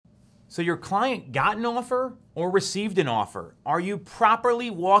So your client got an offer or received an offer. Are you properly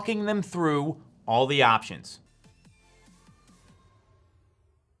walking them through all the options?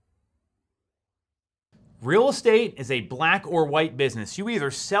 Real estate is a black or white business. You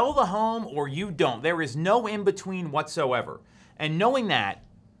either sell the home or you don't. There is no in between whatsoever. And knowing that,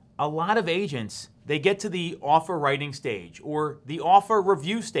 a lot of agents, they get to the offer writing stage or the offer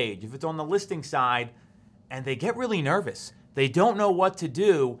review stage if it's on the listing side, and they get really nervous. They don't know what to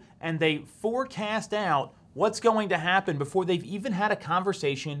do, and they forecast out what's going to happen before they've even had a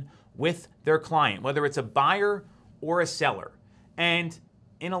conversation with their client, whether it's a buyer or a seller. And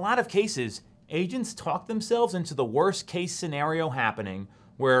in a lot of cases, agents talk themselves into the worst case scenario happening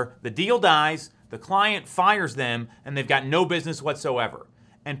where the deal dies, the client fires them, and they've got no business whatsoever.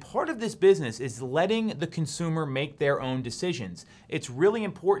 And part of this business is letting the consumer make their own decisions. It's really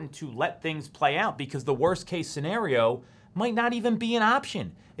important to let things play out because the worst case scenario might not even be an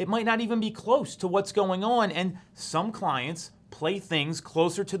option. It might not even be close to what's going on. And some clients play things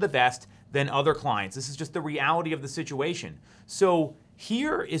closer to the vest than other clients. This is just the reality of the situation. So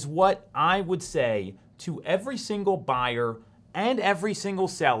here is what I would say to every single buyer and every single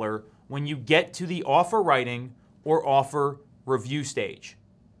seller when you get to the offer writing or offer review stage.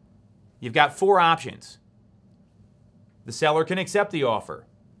 You've got 4 options. The seller can accept the offer.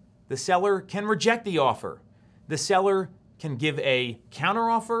 The seller can reject the offer. The seller can give a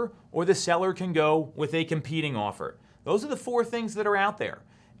counteroffer, or the seller can go with a competing offer. Those are the 4 things that are out there.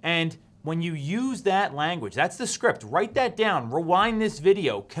 And when you use that language, that's the script. Write that down, rewind this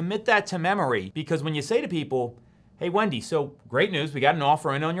video, commit that to memory, because when you say to people, hey, Wendy, so great news, we got an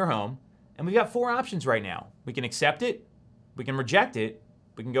offer in on your home, and we've got 4 options right now. We can accept it, we can reject it,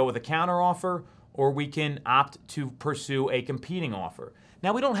 we can go with a counteroffer, or we can opt to pursue a competing offer.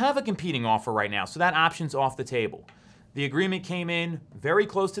 Now, we don't have a competing offer right now, so that option's off the table. The agreement came in very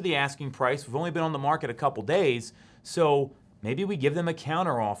close to the asking price. We've only been on the market a couple days, so maybe we give them a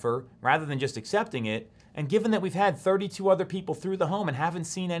counteroffer rather than just accepting it. And given that we've had 32 other people through the home and haven't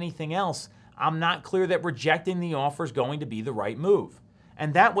seen anything else, I'm not clear that rejecting the offer is going to be the right move.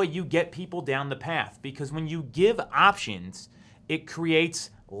 And that way you get people down the path, because when you give options, it creates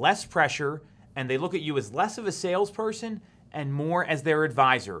less pressure, and they look at you as less of a salesperson and more as their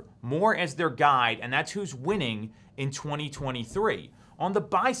advisor, more as their guide, and that's who's winning in 2023. On the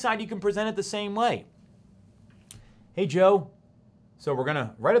buy side, you can present it the same way. Hey, Joe, so we're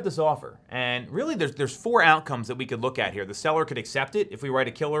gonna write up this offer, and really there's 4 outcomes that we could look at here. The seller could accept it if we write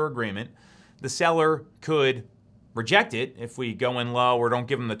a killer agreement. The seller could reject it if we go in low or don't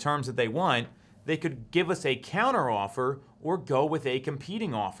give them the terms that they want. They could give us a counter offer or go with a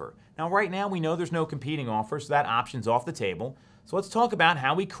competing offer. Now, right now, we know there's no competing offer, so that option's off the table. So let's talk about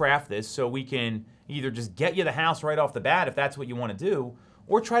how we craft this so we can either just get you the house right off the bat if that's what you want to do,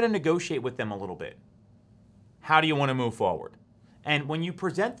 or try to negotiate with them a little bit. How do you want to move forward? And when you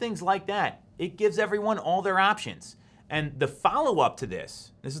present things like that, it gives everyone all their options. And the follow-up to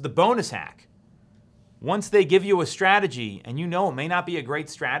this is the bonus hack. Once they give you a strategy and you know it may not be a great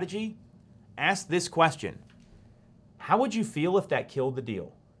strategy, ask this question. How would you feel if that killed the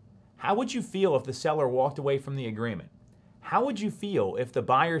deal? How would you feel if the seller walked away from the agreement? How would you feel if the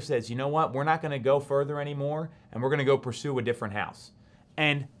buyer says, you know what, we're not going to go further anymore and we're going to go pursue a different house?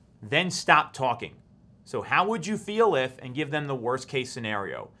 And then stop talking. So how would you feel if, and give them the worst case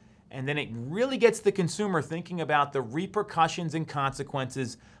scenario. And then it really gets the consumer thinking about the repercussions and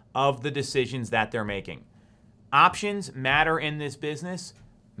consequences of the decisions that they're making. Options matter in this business.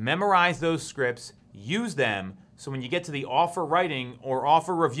 Memorize those scripts, use them, so when you get to the offer writing or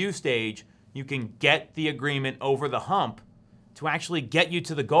offer review stage, you can get the agreement over the hump to actually get you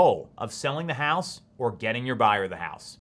to the goal of selling the house or getting your buyer the house.